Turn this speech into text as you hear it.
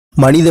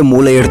மனித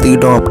மூளை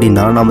எடுத்துக்கிட்டோம்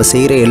அப்படின்னா நம்ம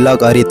செய்கிற எல்லா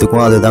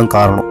காரியத்துக்கும் அதுதான்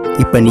காரணம்.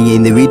 இப்போ நீங்கள்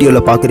இந்த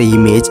வீடியோவில் பார்க்குற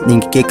இமேஜ்,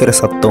 நீங்கள் கேட்குற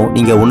சத்தம்,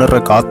 நீங்கள்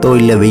உணர்கிற காற்றோ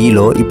இல்லை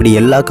வெயிலோ, இப்படி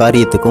எல்லா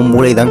காரியத்துக்கும்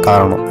மூளை தான்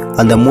காரணம்.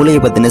 அந்த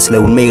மூளையை பற்றின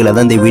சில உண்மைகளை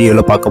தான் இந்த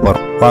வீடியோவில் பார்க்க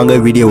போகிறோம்.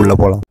 வாங்க வீடியோ உள்ளே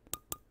போகலாம்.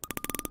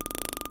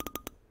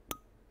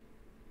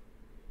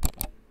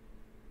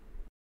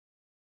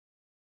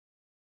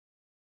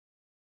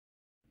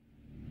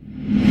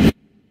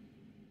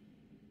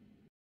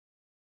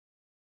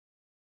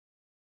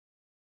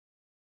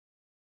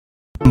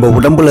 நம்ம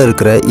உடம்புல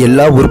இருக்கிற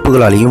எல்லா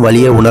உறுப்புகளாலையும்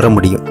வலியை உணர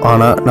முடியும்.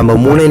 ஆனால் நம்ம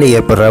மூளையில்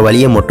ஏற்படுற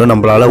வலியை மட்டும்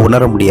நம்மளால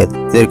உணர முடியாது.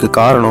 இதற்கு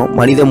காரணம்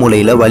மனித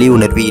மூளையில் வலி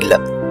உணர்வு இல்லை.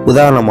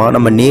 உதாரணமாக,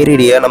 நம்ம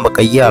நேரடியாக நம்ம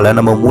கையால்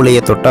நம்ம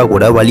மூளையை தொட்டால்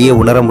கூட வலியை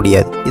உணர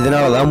முடியாது.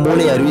 இதனால தான்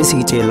மூளை அறுவை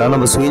சிகிச்சையெல்லாம்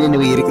நம்ம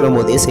சுயநினைவு இருக்கிற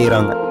போதே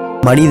செய்கிறாங்க.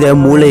 மனித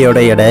மூளையோட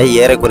எடை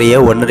ஏறக்குறைய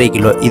 1.5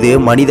 கிலோ. இது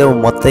மனித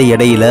மொத்த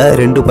எடையில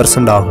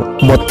 2% ஆகும்.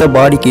 மொத்த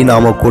பாடிக்கு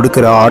நாம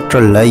கொடுக்கிற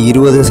ஆற்றல்ல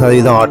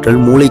 20% ஆற்றல்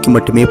மூளைக்கு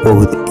மட்டுமே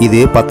போகுது. இது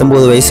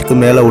 19 வயசுக்கு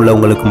மேல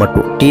உள்ளவங்களுக்கு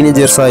மட்டும்.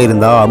 டீனேஜர்ஸா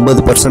இருந்தா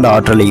 50%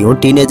 ஆற்றலையும்,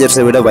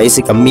 டீனேஜர்ஸை விட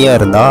வயசு கம்மியா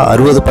இருந்தா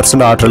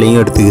 60%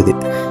 ஆற்றலையும் எடுத்துக்குது.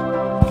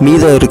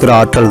 மீதம் இருக்கிற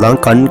ஆற்றல் தான்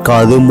கண்,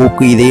 காது,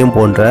 மூக்கு, இதயம்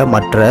போன்ற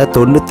மற்ற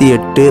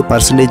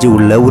 98%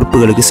 உள்ள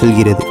உறுப்புகளுக்கு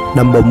செல்கிறது.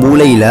 நம்ம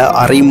மூளையில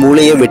அரை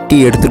மூளையை வெட்டி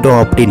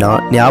எடுத்துட்டோம் அப்படின்னா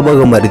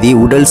ஞாபக மருதி,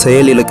 உடல்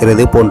செயல்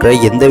இழக்கிறது போன்ற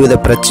எந்தவித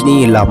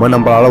பிரச்சனையும் இல்லாம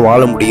நம்மளால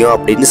வாழ முடியும்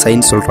அப்படின்னு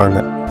சயின்ஸ்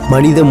சொல்றாங்க.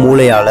 மனித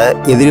மூளையால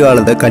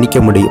எதிர்காலத்தை கணிக்க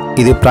முடியும்.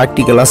 இது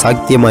பிராக்டிக்கலா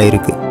சாத்தியமா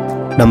இருக்கு.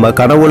 நம்ம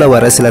கனவுல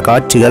வர சில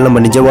காட்சிகள்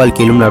நம்ம நிஜ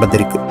வாழ்க்கையிலும்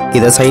நடந்திருக்கு.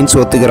 இதை சயின்ஸ்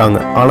ஒத்துக்கிறாங்க.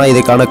 ஆனா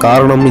இதுக்கான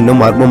காரணம்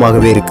இன்னும்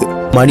மர்மமாகவே இருக்கு.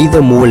 மனித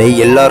மூளை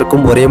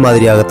எல்லாருக்கும் ஒரே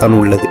மாதிரியாகத்தான்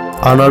உள்ளது.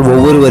 ஆனால்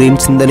ஒவ்வொருவரின்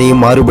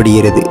சிந்தனையும்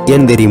மாறுபடுகிறது.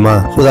 ஏன் தெரியுமா?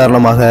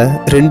 உதாரணமாக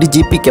 2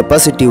 GB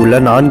கெப்பாசிட்டி உள்ள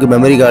 4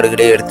 மெமரி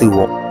கார்டுகளை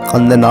எடுத்துக்குவோம்.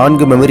 அந்த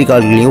 4 மெமரி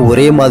கார்டுகளையும்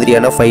ஒரே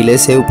மாதிரியான ஃபைலை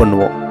சேவ்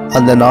பண்ணுவோம்.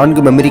 அந்த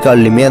 4 மெமரி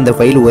கார்டுலையுமே அந்த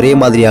ஃபைல் ஒரே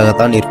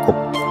மாதிரியாகத்தான் இருக்கும்.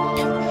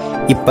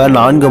 இப்போ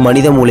 4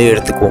 மனித மூளையை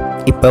எடுத்துக்குவோம்.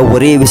 இப்போ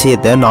ஒரே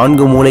விஷயத்தை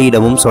 4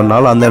 மூளையிடமும்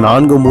சொன்னால் அந்த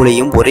 4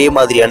 மூளையும் ஒரே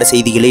மாதிரியான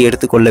செய்திகளை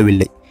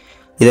எடுத்துக்கொள்ளவில்லை.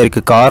 இதற்கு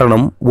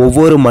காரணம்,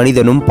 ஒவ்வொரு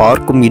மனிதனும்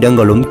பார்க்கும்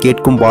இடங்களும்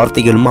கேட்கும்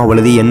வார்த்தைகளும்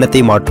அவளது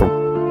எண்ணத்தை மாற்றும்.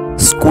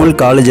 ஸ்கூல்,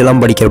 காலேஜ்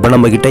எல்லாம் படிக்கிறப்ப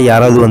நம்ம கிட்ட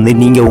யாராவது வந்து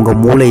நீங்கள் உங்கள்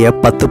மூளையை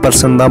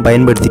 10% தான்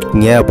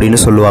பயன்படுத்திருக்கீங்க அப்படின்னு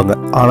சொல்லுவாங்க.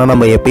 ஆனால்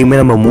நம்ம எப்பயுமே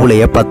நம்ம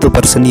மூளையை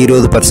 10%,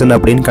 20%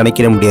 அப்படின்னு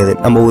கணக்கிட முடியாது.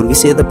 நம்ம ஒரு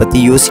விஷயத்தை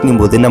பற்றி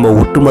யோசிக்கும் போது நம்ம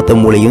ஒட்டுமொத்த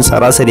மூளையும்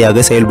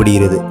சராசரியாக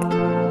செயல்படுகிறது.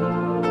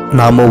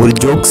 நாம் ஒரு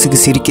ஜோக்ஸுக்கு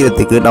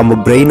சிரிக்கிறதுக்கு நம்ம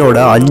பிரெயினோட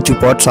 5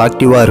 பார்ட்ஸ்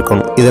ஆக்டிவாக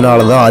இருக்கணும்.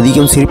 இதனால தான்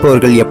அதிகம்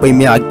சிரிப்பவர்கள்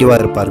எப்பயுமே ஆக்டிவாக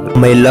இருப்பார்கள்.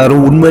 நம்ம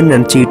எல்லாரும் உண்மைன்னு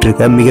நினச்சிக்கிட்டு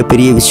இருக்க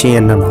மிகப்பெரிய விஷயம்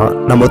என்னன்னா,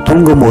 நம்ம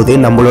தூங்கும் போது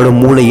நம்மளோட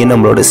மூளையும்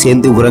நம்மளோட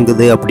சேர்ந்து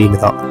உறங்குது அப்படின்னு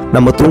தான்.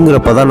 நம்ம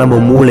தூங்குறப்ப தான்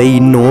நம்ம மூளை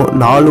இன்னும்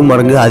 4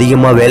 மடங்கு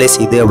அதிகமாக வேலை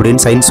செய்யுது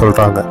அப்படின்னு சயின்ஸ்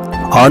சொல்கிறாங்க.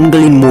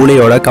 ஆண்களின்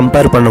மூளையோட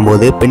கம்பேர்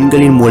பண்ணும்போது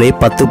பெண்களின் மூளை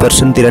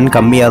 10% திறன்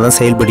கம்மியாக தான்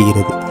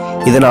செயல்படுகிறது.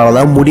 இதனால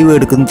தான் முடிவு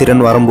எடுக்கும்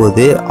திறன்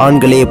வரும்போது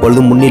ஆண்களே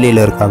எப்பொழுதும்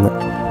முன்னிலையில் இருக்காங்க.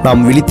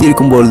 நாம்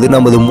விழித்திருக்கும் பொழுது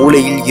நமது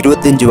மூளையில்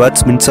 25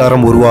 வாட்ஸ்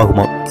மின்சாரம்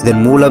உருவாகுமா.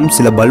 இதன் மூலம்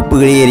சில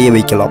பல்புகளை எரிய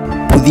வைக்கலாம்.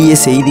 புதிய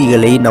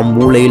செய்திகளை நம்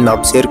மூளையில்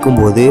நாம் சேர்க்கும்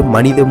போது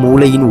மனித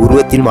மூளையின்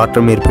உருவத்தில்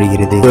மாற்றம்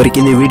ஏற்படுகிறது.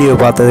 இதுவரைக்கும் இந்த வீடியோ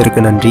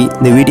பார்த்ததற்கு நன்றி.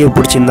 இந்த வீடியோ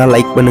பிடிச்சிருந்தா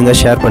லைக் பண்ணுங்க,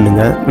 ஷேர்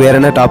பண்ணுங்க. வேற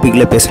என்ன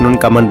டாபிக்ல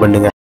பேசணும்னு கமெண்ட்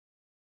பண்ணுங்க.